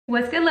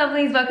What's good,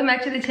 lovelies? Welcome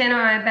back to the channel.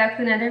 I'm back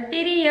with another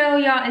video,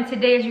 y'all, and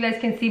today, as you guys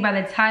can see by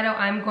the title,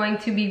 I'm going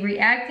to be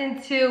reacting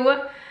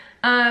to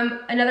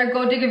another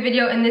Gold Digger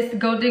video, and this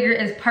Gold Digger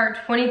is part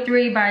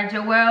 23 by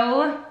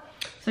Joel.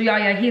 So y'all,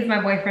 yeah, he's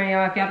my boyfriend,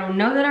 y'all, if y'all don't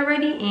know that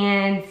already,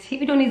 and he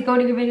be doing these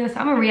Gold Digger videos,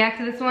 so I'm gonna react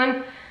to this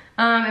one.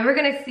 And we're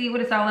gonna see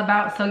what it's all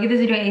about. So give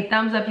this video a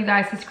thumbs up, you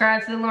guys.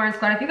 Subscribe to the Lauren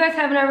Squad if you guys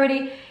haven't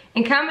already,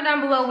 and comment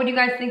down below what you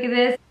guys think of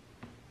this.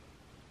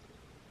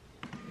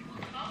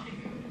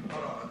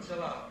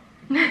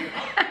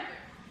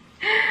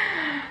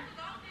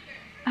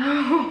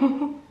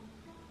 Oh.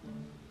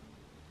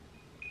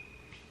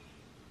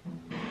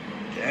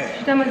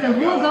 Damn.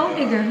 Who a gold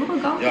digger? Who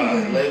a gold digger?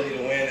 Y'all, lately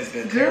the wind has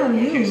been terrible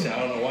in Houston. I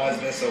don't know why it's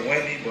been so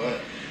windy,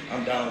 but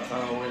I'm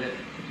downtown with it.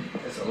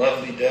 It's a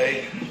lovely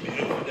day,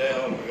 beautiful day.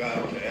 Oh my God,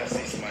 okay, I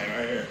see somebody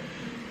right here.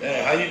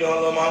 Damn, how you doing,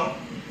 little mama?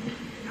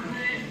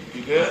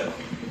 You good?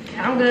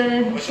 I'm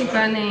good. What's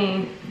your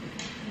name?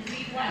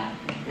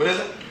 What is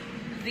it?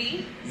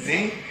 Z.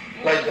 Z?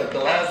 Like the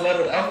last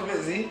letter of the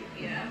alphabet, Z?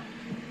 Yeah.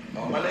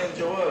 Oh, my name's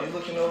Joel. You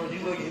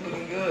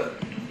looking good.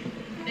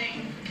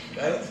 Thanks.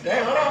 Thanks.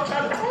 Damn, hold on, I'm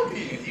trying to talk to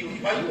you.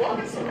 Why you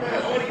walking so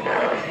fast? I want to get to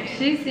know you.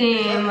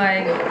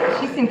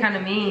 She seemed kind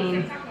of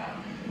mean.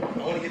 I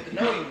want to get to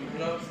know you, you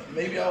know?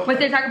 Maybe I was... What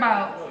they talk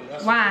about?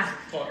 Why?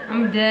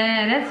 I'm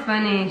dead. That's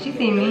funny. She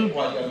seemed mean.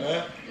 Why, you got a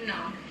man? No.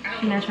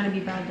 You're not trying to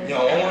be bad. You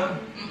don't want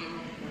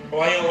one?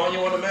 Why you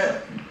don't want a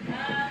man?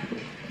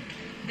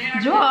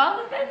 Joel,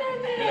 look at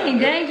that thing.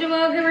 Dang,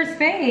 Joel, give her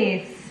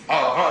space.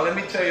 Oh, let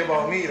me tell you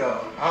about me,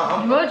 though.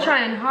 Joel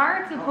trying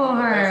hard to pull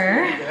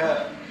her.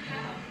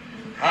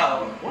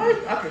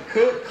 What? I can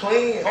cook,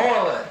 clean,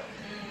 all that.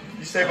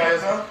 You stay by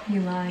yourself?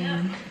 You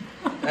lying.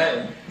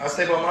 Hey, I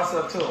stay by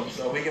myself, too,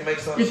 so we can make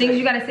something. The things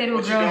you gotta say to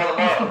a girl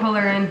is to pull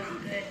her in. I'm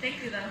good.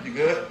 Thank you, though. You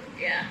good?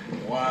 Yeah.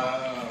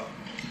 Wow.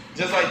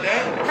 Just like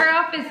that? Her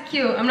outfit's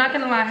cute. I'm not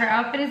gonna lie, her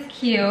outfit is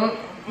cute.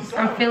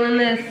 I'm feeling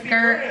the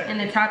skirt and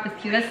the top is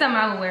cute. That's something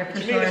I would wear for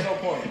sure. There's no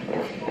point.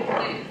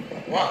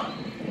 Why?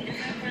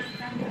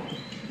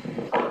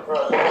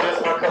 Bro,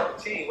 just my cup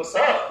of tea. What's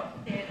up?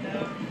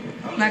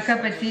 My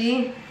cup of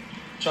tea?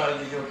 Trying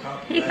to give you a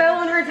compliment. He fell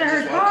on her to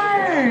her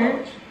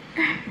car.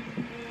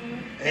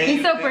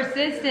 He's so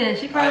persistent.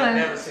 She probably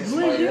like, who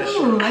is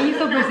you? Why are you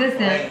so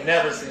persistent? I ain't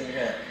never seen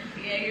that.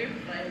 Yeah, you're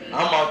funny.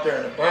 I'm out there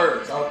in the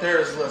birds. Out there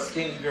is little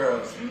skinny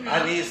girls.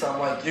 I need something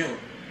like you.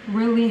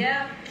 Really?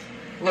 Yeah.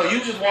 Look, you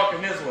just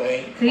walking this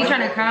way. So you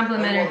trying to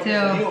compliment her too? You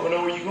don't even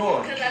know where you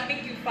going. Because I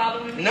think you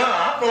following me. Nah,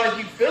 I feel like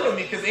you feeling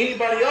me because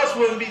anybody else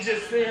wouldn't be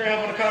just sitting here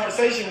having a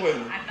conversation with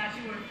me. I thought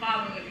you were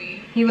following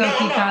me. He will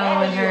keep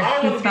following her.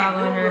 He's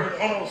following her.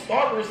 On a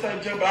stalkerish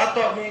type joke, but I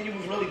thought me and you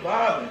was really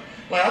vibing.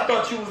 Like I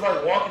thought you was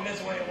like walking this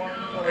way and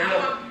walking this way. I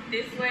walk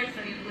this way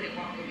so you wouldn't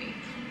walk with me.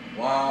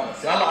 Wow.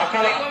 See, I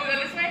kind of. You want me to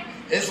go this way?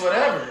 It's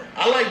whatever.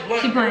 I like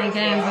blunt. She playing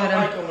games with him.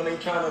 I like them when they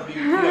trying to be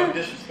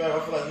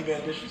disrespectful. I feel like you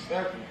being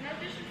disrespectful. No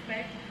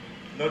disrespect.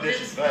 No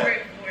disrespect.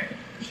 Straightforward.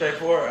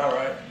 Straightforward. All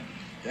right.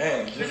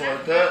 Dang, just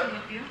like that.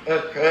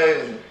 That's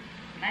crazy.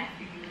 Nice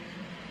to you.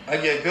 I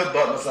get good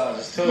butt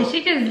massages too. And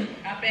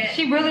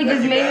she really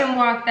just made him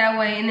walk that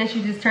way, and then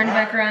she just turned it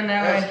back around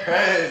that way. That's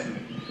crazy.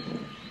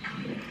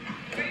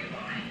 Where you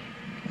going?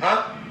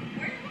 Huh?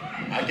 Where you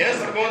going? I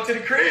guess I'm going to the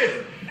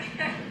crib.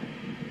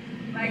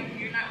 Like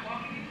you're not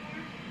walking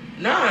anymore?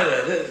 Nah,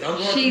 I'm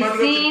going She's to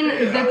seen the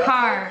crib. the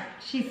car.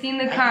 She's seen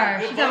the car.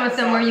 She's talking about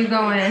somewhere you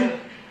going.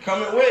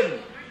 Coming with me.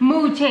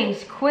 Mood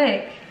changed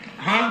quick.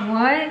 Huh?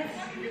 What?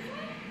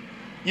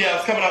 Yeah, I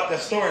was coming out that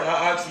store and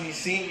I actually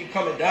seen you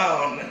coming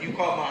down and you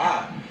caught my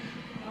eye.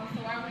 Oh,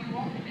 so why were you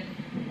walking then?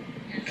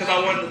 Because I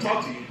wanted to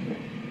talk to you.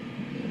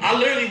 I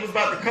literally was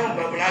about to come,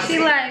 but when I She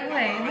like,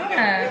 wait, hold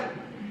up.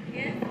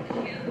 Yes,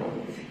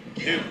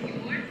 Cute.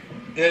 cute.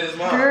 Yeah, this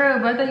mom. Girl,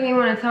 but I thought you didn't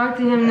want to talk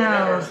to him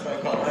now.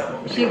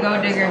 She a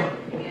gold digger.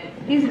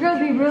 These girls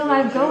be real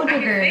life gold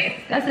diggers.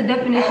 That's the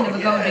definition of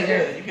a gold digger.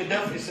 Yeah, you can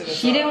definitely sit inside.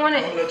 She didn't want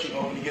it. I'm gonna let you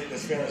open to get the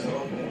experience of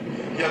opening.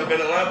 You ever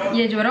been in Lambo?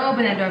 Yeah, Joel, don't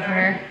open that door for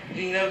her.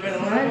 You ain't never been in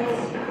Lambo?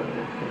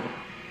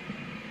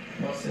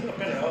 Oh, sit up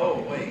in there.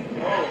 Oh, wait.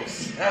 Oh,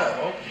 snap.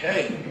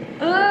 Okay.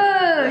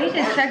 Ooh, he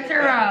just checked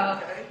her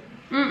out.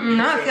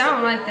 No, see, I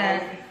don't like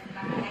that.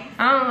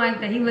 I don't like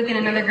that. He looking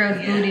at another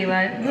girl's booty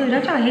like, ooh,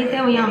 don't y'all hate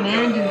that when y'all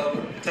man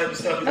just type of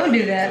stuff don't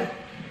do that.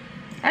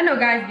 I know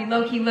guys be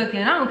low-key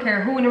looking. I don't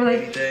care who in the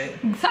relationship.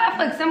 So I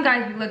feel like some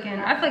guys be looking.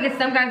 I feel like it's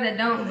some guys that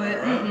don't,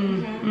 but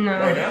no.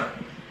 Right now?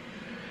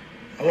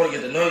 I want to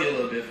get to know you a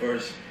little bit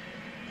first.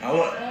 You don't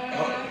want to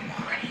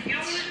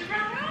just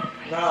run around?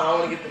 Nah, I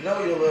want to get to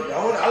know you a little bit.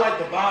 I like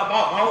to vibe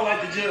out. I don't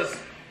like to just,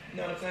 you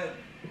know what I'm saying,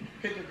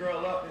 pick a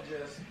girl up and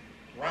just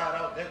ride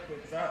out that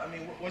quick. Cause I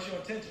mean, what's your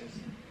intentions?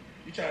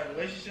 You trying a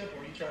relationship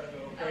or you trying to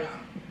go crazy?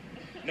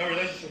 No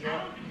relationship, I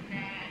right? don't do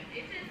that.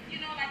 It's just, you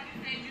know, like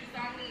you said, you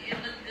saw me, it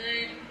looked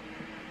good.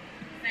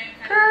 Same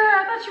type Girl,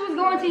 I thought you was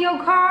going to your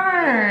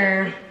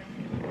car.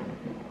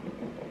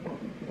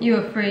 You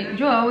a freak.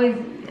 You always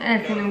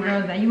asking them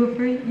girls that. You a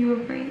freak? You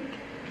a freak?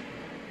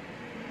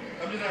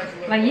 I'm just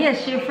asking. Like, yeah,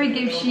 she a freak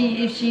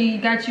if she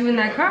got you in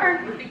that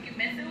car. You think you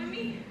messing with me?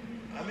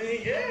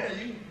 mean, yeah,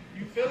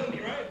 you feeling me,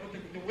 right?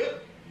 With the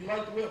whip. You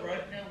like the whip,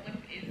 right? The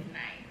whip is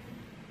nice.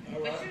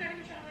 All right. But you're not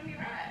even trying to let me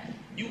ride.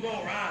 You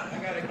gonna ride. I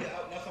gotta get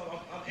out. That's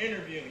what I'm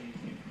interviewing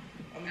you.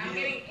 I'm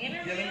getting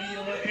interviewed? Yeah, let me get a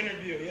little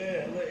interview.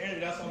 Yeah, a little interview.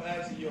 That's what I'm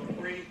asking you. You're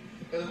free.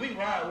 Because if we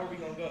ride, where we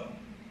gonna go?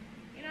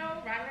 You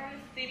know, ride around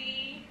the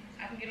city.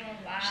 I can get on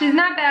live. She's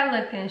not bad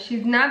looking.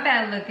 She's not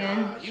bad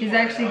looking. She's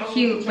actually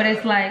cute, but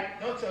it's like,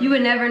 you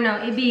would never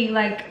know. It'd be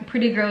like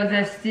pretty girls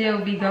that still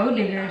be gold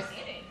diggers.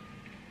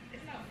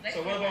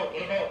 So what about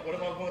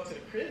going to the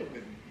crib with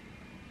me?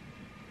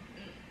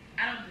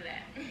 I don't do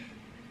that.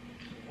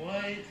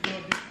 What? You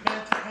gonna do,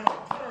 man,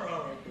 turn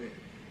around real quick.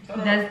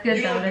 That's good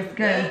though, that's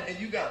good. And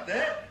you got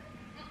that?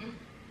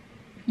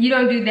 You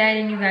don't do that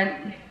and you got...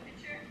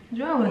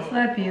 Joe will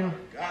slap you.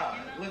 God,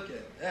 look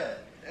at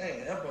that.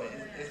 Dang, that boy,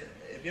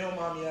 if you don't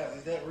mind me asking,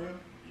 is that real?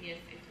 Yes,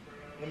 it's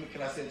real.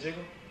 Can I say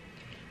jiggle?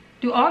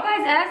 Do all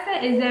guys ask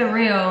that? Is that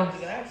real?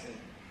 Just asking.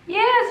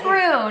 Yeah, it's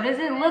real. Does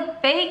it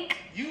look fake?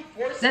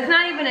 That's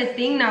not even a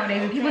thing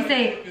nowadays. When people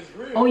say,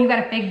 oh, you got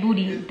a fake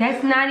booty,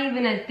 that's not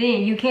even a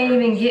thing. You can't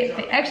even get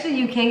fake. Actually,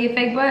 you can get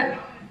fake butt.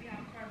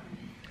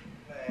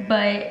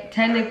 But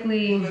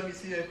technically, you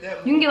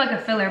can get like a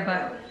filler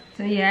butt.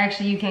 So yeah,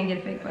 actually, you can't get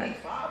a fake butt.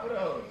 5 of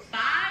those.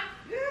 5?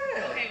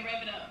 Yeah. Okay,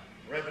 rev it up.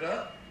 Rev it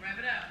up? Rev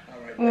it up. All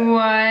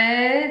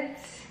right. What?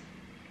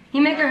 He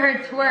making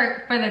her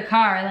twerk for the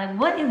car. Like,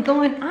 what is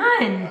going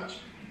on?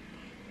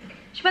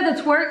 She about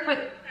to twerk for...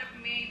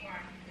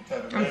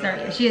 I'm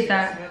sorry, she is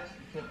that.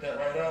 Flip that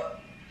right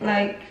up.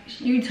 Like,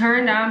 you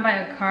turned on by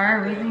a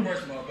car, really?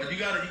 First of all, but you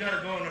gotta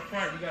go in the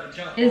front. You gotta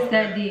jump. It's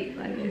that deep,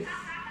 like it's...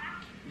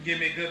 You give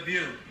me a good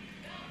view.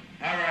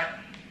 All right.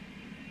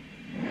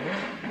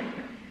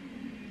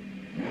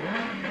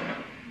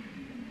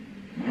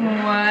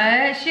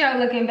 What? She out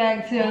looking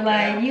back too,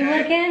 like, you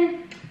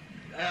looking?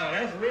 Oh,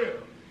 that's real.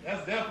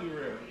 That's definitely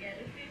real.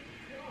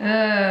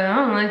 I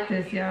don't like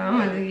this, y'all.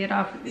 I'm gonna get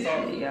off of this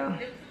video.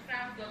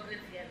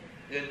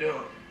 They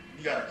do.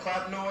 You got a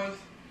clap noise,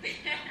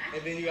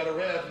 and then you got a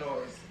rev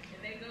noise.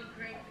 And they go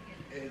great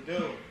together. They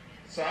do.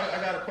 So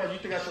I got a question. You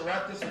think I should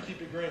wrap this or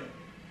keep it green?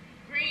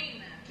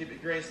 Green. Keep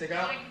it green, stick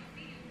out?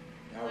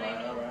 All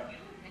right. All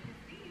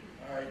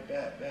All right,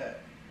 bet.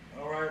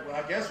 All right, well,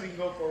 I guess we can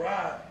go for a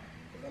ride.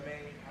 I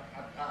mean,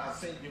 I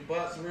think your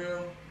butt's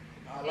real.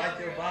 I like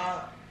your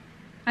vibe.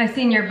 I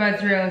seen your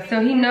butt's real. So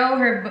he know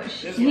her, but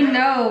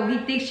he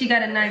thinks she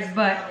got a nice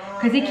butt.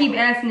 Because he keep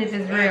asking if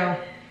it's real.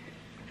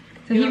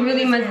 So he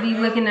really must be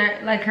looking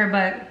at like her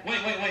butt. Wait.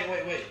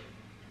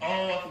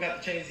 Oh, I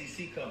forgot to change these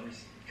seat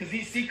covers. Because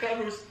these seat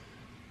covers,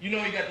 you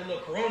know you got the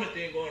little Corona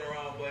thing going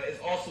around, but it's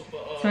also for...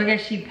 So I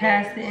guess she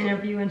passed the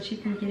interview and she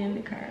can get in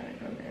the car.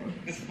 Like, okay.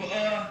 It's for,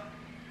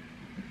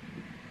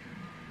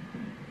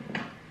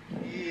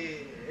 yeah,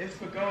 it's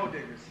for gold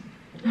diggers.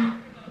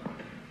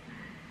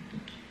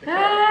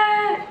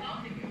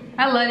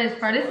 I love this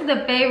part. This is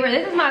the favorite.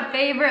 This is my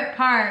favorite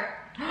part.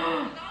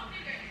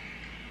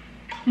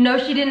 No,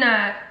 she did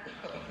not.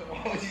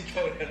 Why would you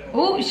throw that on?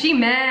 Oh, she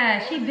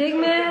mad. She big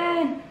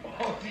mad.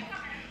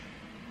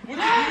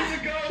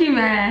 She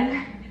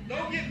mad.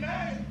 Don't get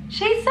mad.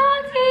 She's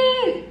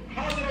salty.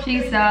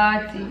 She's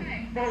salty.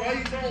 Bro, why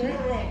you throwing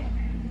water on me?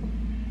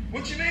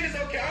 What you mean it's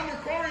okay? I'm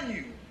recording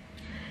you.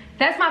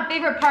 That's my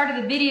favorite part of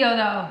the video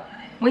though.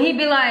 When he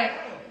be like,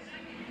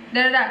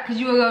 cause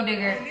you a gold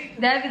digger.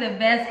 That'd be the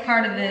best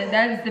part of the,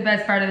 that is the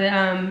best part of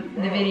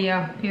the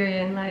video,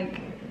 period.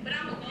 Like.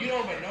 You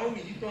don't even know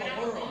me, you throwing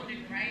water on me.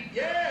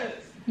 Yes.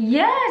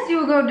 Yes,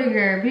 you a gold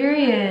digger,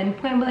 period.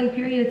 Point blank,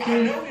 period,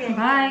 too.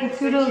 Bye,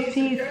 toodles,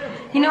 peace.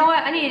 You know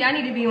what, I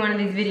need to be in one of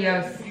these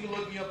videos. You can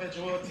look me up at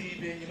Joel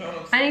TV, you know what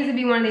I'm saying? I need to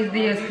be one of these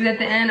videos, because at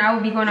the end, I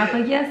will be going off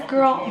like, yes,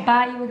 girl,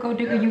 bye, you a gold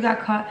digger, you got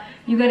caught,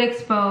 you got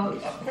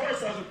exposed. Of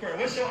course I was recording.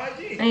 What's your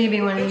IG? I need to be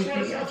in one of these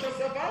videos. You want to videos. shout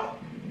yourself out?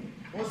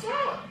 What's up?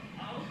 Oh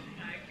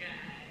my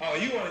God. Oh,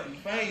 you want to be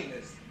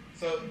famous.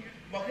 So,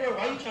 my girl,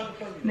 why you trying to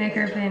play me? Make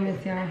her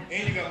famous, y'all.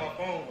 And you got my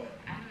phone with.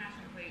 I'm not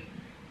trying to play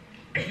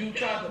you. You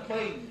tried to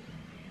play me.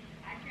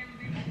 I can't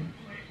do that.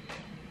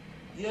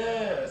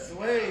 Yes,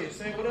 wave,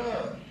 say what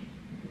up.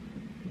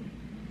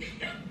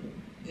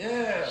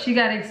 Yeah. She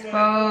got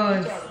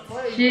exposed.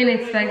 She didn't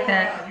expect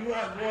that. You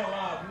not going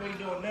live. You ain't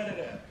doing none of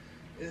that.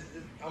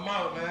 I'm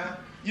out, man.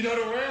 You know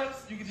the Rams?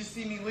 You can just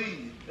see me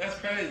leave. That's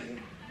crazy.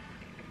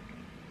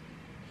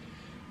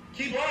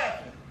 Keep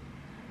laughing.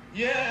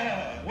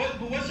 Yeah.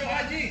 What's your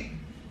IG?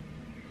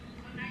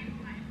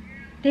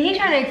 Did he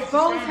trying to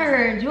expose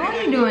her? Joy,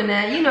 you doing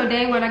that? You know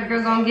dang well that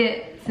girl gonna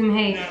get some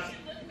hate.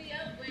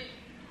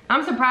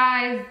 I'm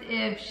surprised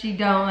if she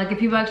don't. Like if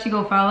people actually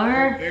go follow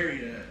her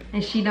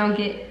and she don't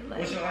get like.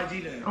 What's your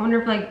IG then? I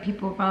wonder if like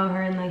people follow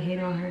her and like hate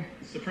on her.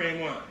 Supreme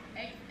what?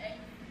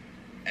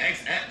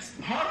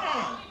 XX. Hold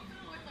on.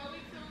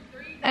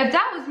 If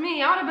that was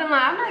me, I would have been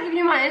like, I'm not giving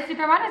you my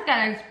Instagram. I just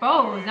got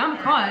exposed. I'm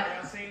caught.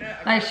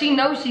 Like she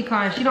knows she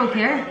caught. She don't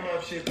care.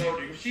 If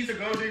she's a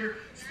gold digger,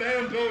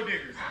 spam gold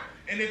diggers.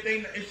 And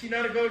if she's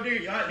not a gold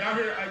digger, y'all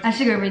hear? I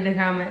should go read the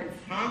comments.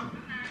 Huh?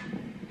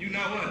 You know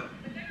what?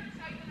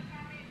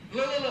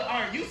 Look.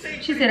 Alright, you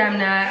seem She said I'm cool.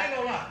 not. I ain't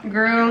gonna lie.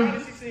 Girl. You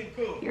honestly seem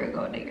cool. You're a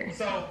gold digger.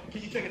 So,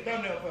 can you take a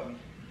thumbnail for me?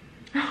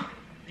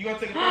 You gonna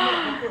take a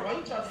thumbnail? Why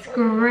you trying to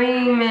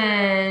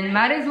Screaming.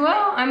 Might as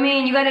well. I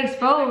mean, you gotta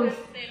expose.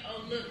 Say,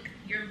 oh look,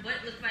 your butt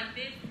looks like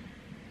this.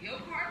 Your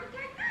car looks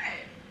like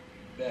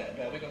that.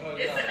 Bad. We gonna hug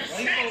it It's out. a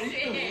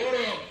distraction.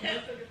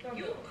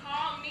 You You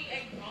call me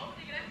a gold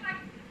digger. That's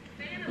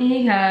like saying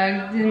He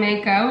hugged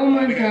Jamaica. Oh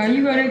my god,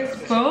 you gotta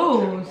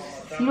expose.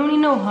 You don't need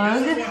no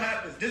hug. This is what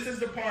happens. This is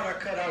the part I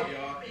cut out,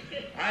 y'all.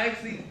 I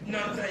actually, you know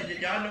what I'm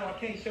saying? Y'all know I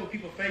can't show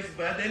people faces,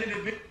 but at the end of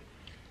the video,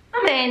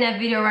 I'm gonna end that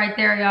video right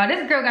there, y'all.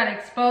 This girl got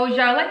exposed,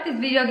 y'all. Like this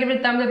video, give it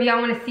a thumbs up if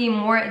y'all want to see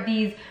more of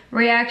these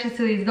reactions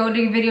to these gold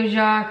digger videos,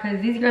 y'all, because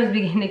these girls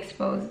be getting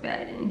exposed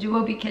bad, and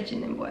Jewel be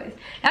catching them boys.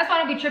 That's why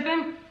I don't be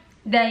tripping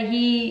that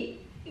he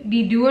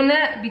be doing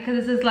that, because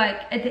it's just like,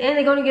 at the end,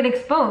 they're gonna get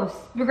exposed.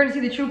 We're gonna see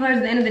the true colors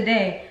at the end of the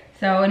day.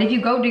 So, and if you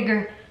gold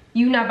digger,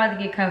 you not about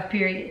to get cuffed,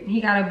 period.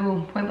 He got a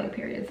boo, point blank,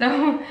 period. So,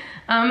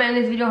 I'm gonna end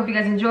this video. Hope you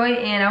guys enjoyed,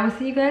 and I will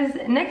see you guys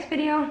next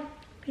video.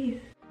 Peace.